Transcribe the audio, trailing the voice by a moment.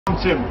I'm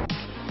Tim.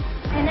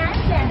 And I'm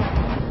Jenna.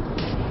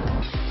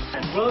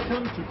 And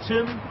welcome to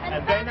Tim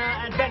and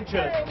Vena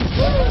Adventures.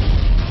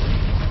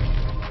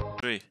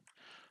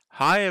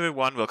 Hi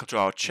everyone, welcome to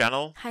our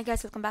channel. Hi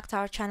guys, welcome back to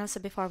our channel.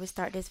 So before we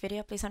start this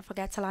video, please don't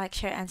forget to like,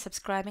 share and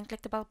subscribe and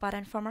click the bell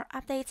button for more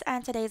updates.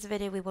 And today's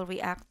video we will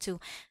react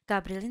to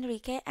Gabriel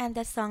Henrique, and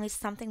the song is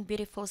Something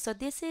Beautiful. So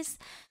this is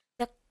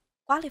the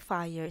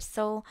qualifiers.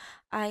 So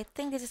I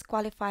think this is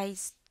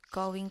qualifies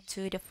going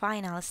to the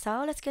final.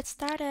 So let's get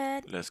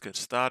started.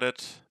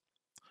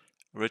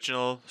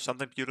 Original,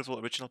 Something Beautiful,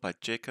 original by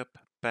Jacob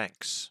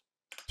Banks.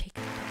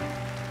 Jacob.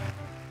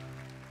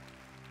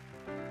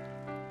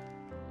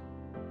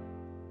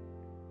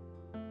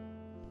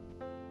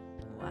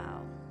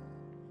 Wow.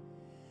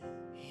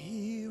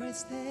 Here I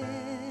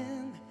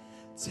stand,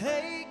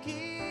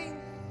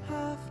 taking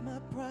half my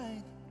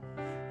pride.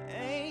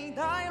 Ain't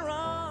I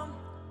wrong?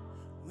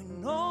 With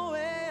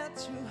nowhere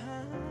to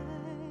hide.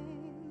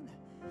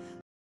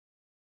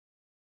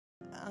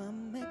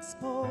 I'm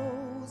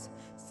exposed,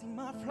 see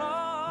my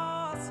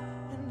flaws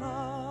and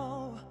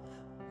all,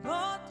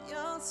 but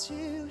you're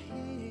still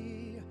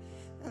here,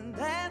 and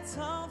that's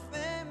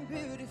something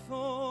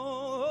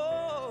beautiful.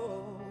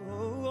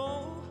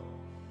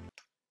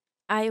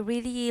 I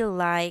really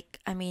like,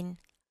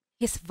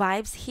 his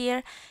vibes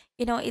here.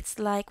 You know, it's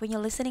like when you're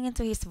listening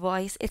into his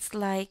voice, it's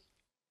like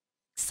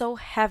so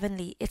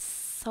heavenly. It's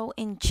so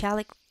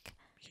angelic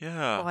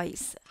Yeah,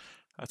 voice.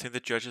 I think the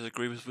judges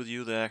agree with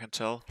you there, I can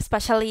tell.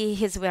 Especially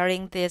he's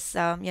wearing this,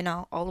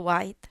 all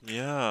white.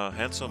 Yeah,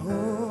 handsome.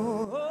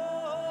 Oh,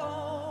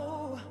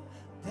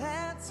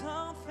 that's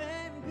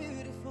something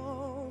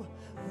beautiful.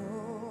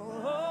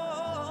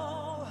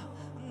 Oh,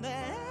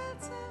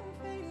 that's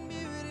something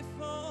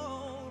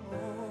beautiful.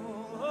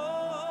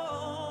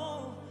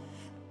 Oh,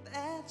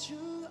 that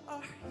you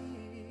are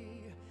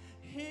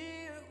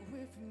here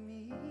with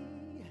me.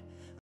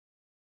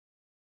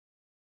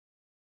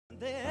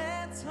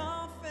 That's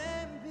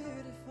something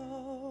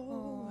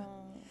beautiful.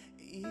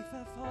 If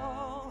I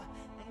fall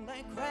and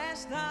I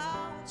crash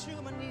down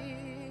to my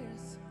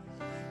knees,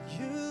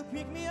 you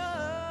pick me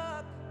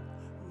up,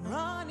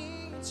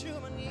 running to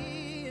my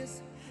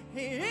knees.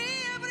 Even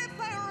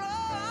if I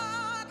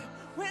rock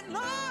with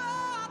no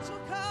one to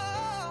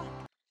call.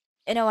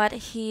 You know what?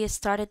 He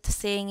started to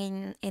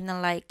sing in a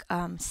like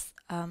how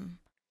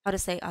to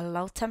say, a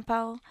low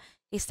tempo.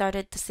 He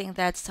started to sing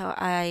that, so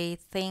I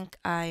think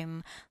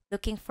I'm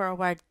looking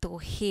forward to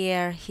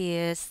hear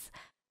his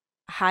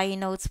high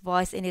notes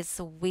voice in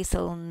his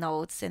whistle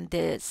notes in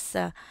this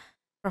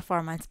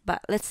performance.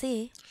 But let's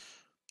see.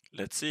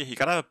 Let's see. He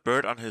got a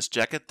bird on his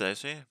jacket there,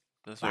 see?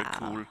 That's very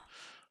cool. Wow.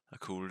 A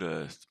cool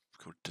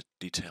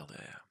detail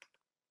there.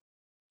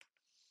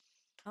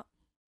 Oh.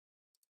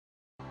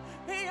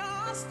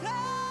 You're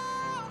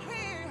still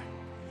here,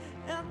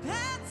 and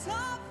that's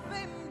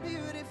something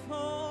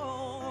beautiful.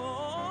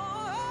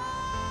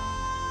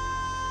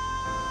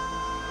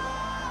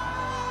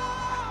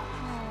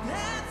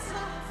 That's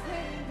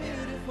something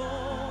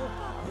beautiful.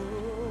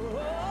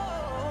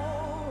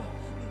 Oh,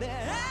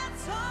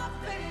 that's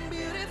something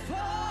beautiful.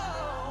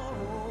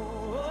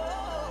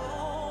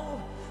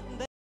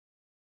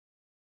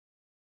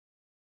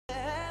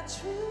 That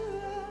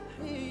you are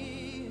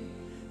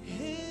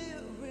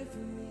here with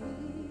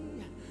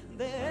me.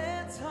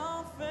 That's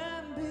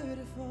something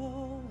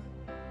beautiful.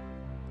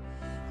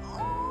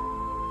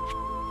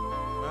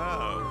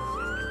 Wow.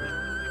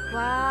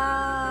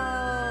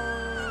 Wow.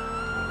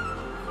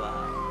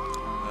 Wow.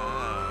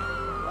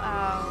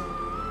 Wow.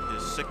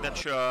 His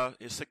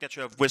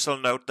signature whistle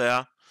note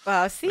there.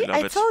 Wow. See, love I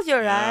it. told you,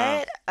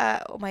 Yeah.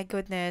 right? Oh my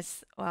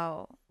goodness.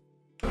 Wow.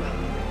 Oh,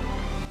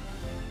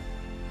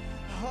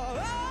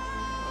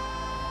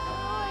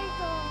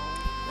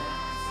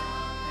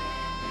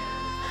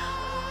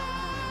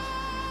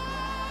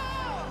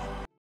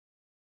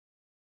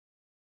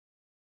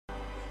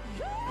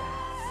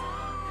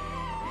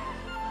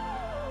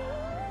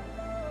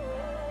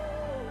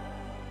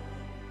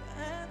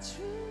 that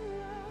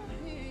you are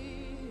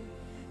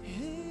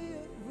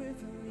here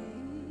with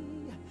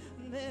me.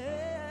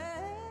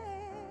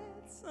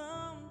 That's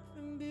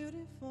something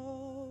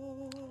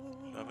beautiful.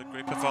 Love a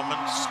great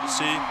performance. Let's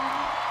see.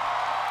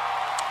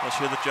 Let's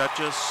hear the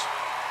judges.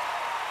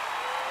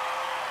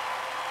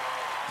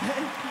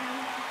 Thank you.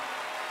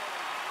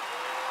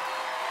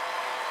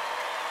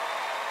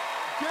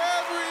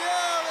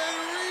 Gabriel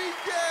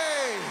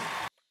Henrique!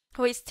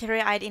 Who is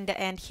teary-eyed in the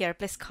end here?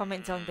 Please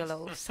comment down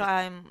below. So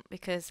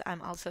because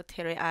I'm also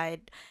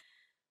teary-eyed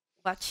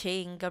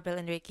watching Gabriel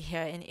Henrique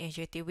here in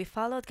AGT. We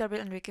followed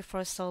Gabriel Henrique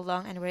for so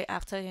long and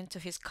reacted into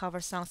his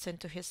cover songs and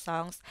to his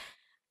songs.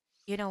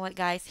 You know what,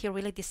 guys? He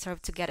really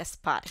deserved to get a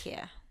spot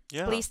here.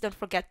 Yeah. Please don't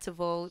forget to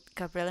vote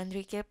Gabriel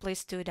Henrique.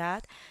 Please do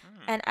that.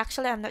 And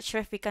actually, I'm not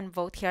sure if we can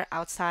vote here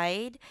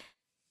outside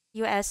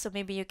US, so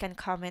maybe you can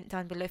comment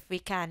down below if we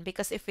can,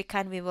 because if we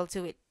can, we will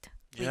do it.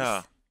 Please.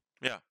 Yeah.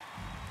 Yeah.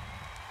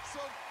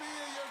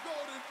 Sophia, your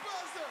golden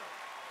buzzer!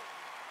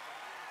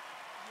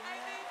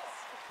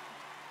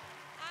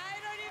 I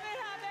don't even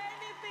have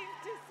anything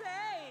to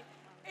say.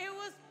 It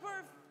was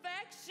perfect.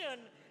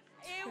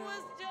 It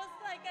was just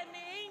like an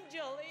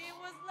angel. It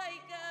was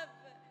like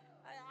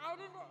I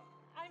don't know.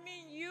 I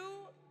mean,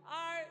 you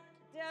are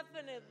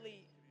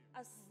definitely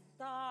a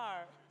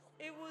star.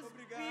 It was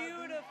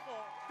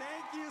beautiful.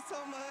 Thank you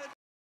so much.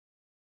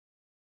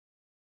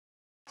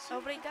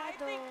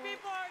 Obrigado. I think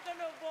people are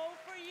gonna vote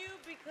for you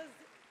because,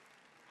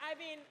 I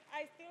mean,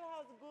 I still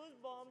have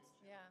goosebumps.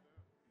 Yeah.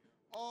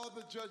 All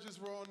the judges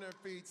were on their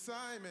feet.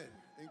 Simon,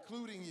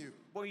 including you.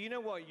 Well, you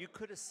know what? You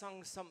could have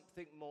sung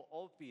something more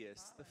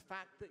obvious. The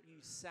fact that you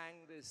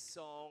sang this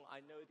song, I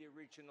know the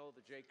original,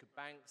 the Jacob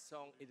Banks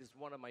song. It is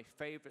one of my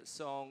favorite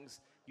songs.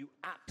 You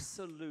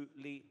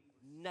absolutely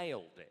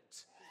nailed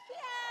it.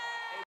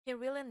 He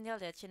really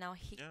nailed it, you know.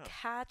 He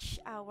catch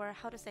our,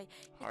 how to say,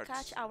 he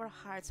catch our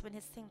hearts when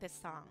he sing this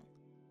song.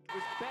 It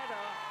was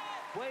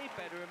better, way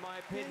better in my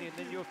opinion,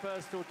 than your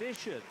first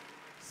audition.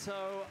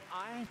 So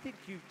I think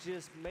you've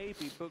just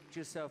maybe booked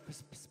yourself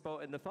a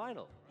spot in the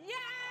final. Yes!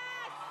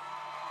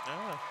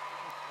 Ah.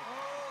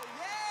 Oh,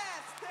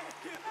 yes! Thank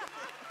you.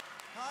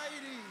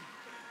 Heidi.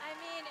 I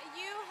mean,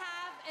 you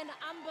have an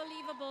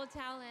unbelievable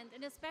talent,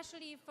 and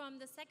especially from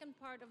the second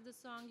part of the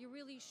song, you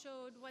really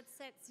showed what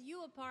sets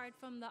you apart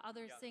from the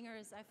other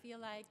singers. I feel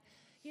like,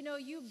 you know,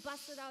 you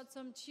busted out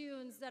some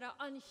tunes that are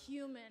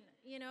unhuman.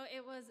 You know,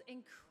 it was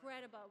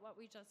incredible what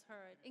we just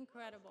heard.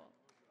 Incredible.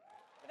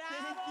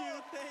 Thank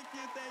you, thank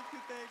you, thank you,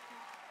 thank you.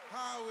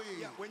 Howie.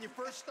 Yeah, when you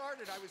first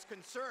started, I was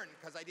concerned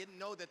because I didn't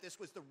know that this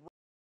was the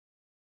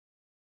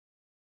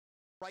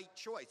right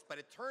choice. But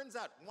it turns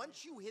out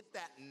once you hit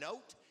that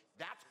note,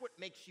 that's what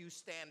makes you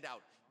stand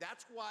out.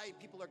 That's why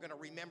people are going to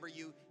remember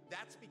you.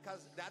 That's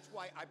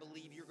why I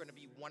believe you're going to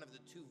be one of the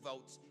 2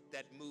 votes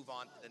that move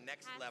on to the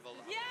next level.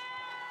 Yes!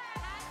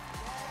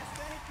 Yes,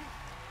 thank you.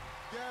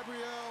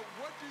 Gabrielle,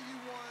 what do you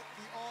want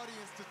the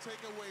audience to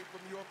take away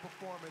from your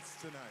performance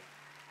tonight?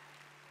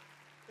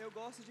 Eu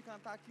gosto de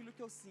cantar aquilo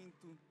que eu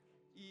sinto.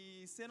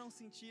 E se eu não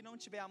sentir, não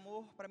tiver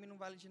amor, para mim não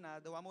vale de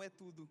nada. O amor é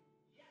tudo.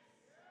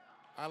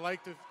 I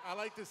like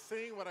to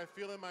sing what I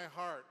feel in my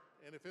heart,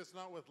 and if it's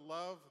not with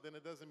love, then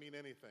it doesn't mean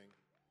anything.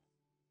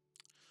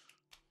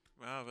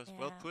 Wow,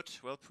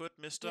 well put,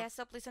 mister. Yeah,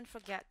 so please don't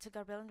forget to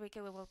Gabriel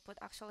Henrique. We will put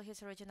actually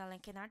his original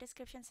link in our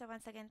description. So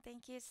once again,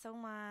 thank you so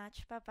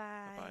much.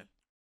 Bye-bye. Bye-bye.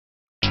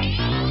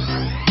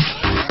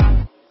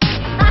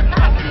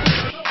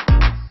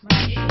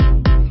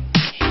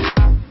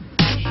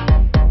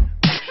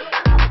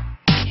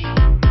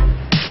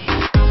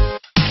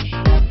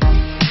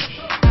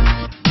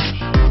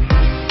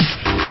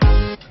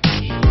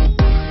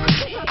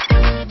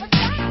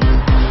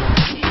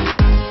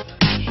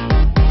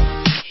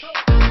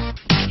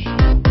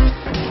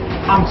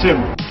 I'm Tim.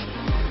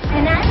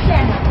 And I'm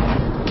Jenna.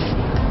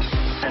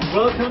 And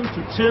welcome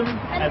to Tim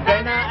and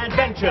Vena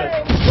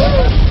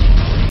Adventures.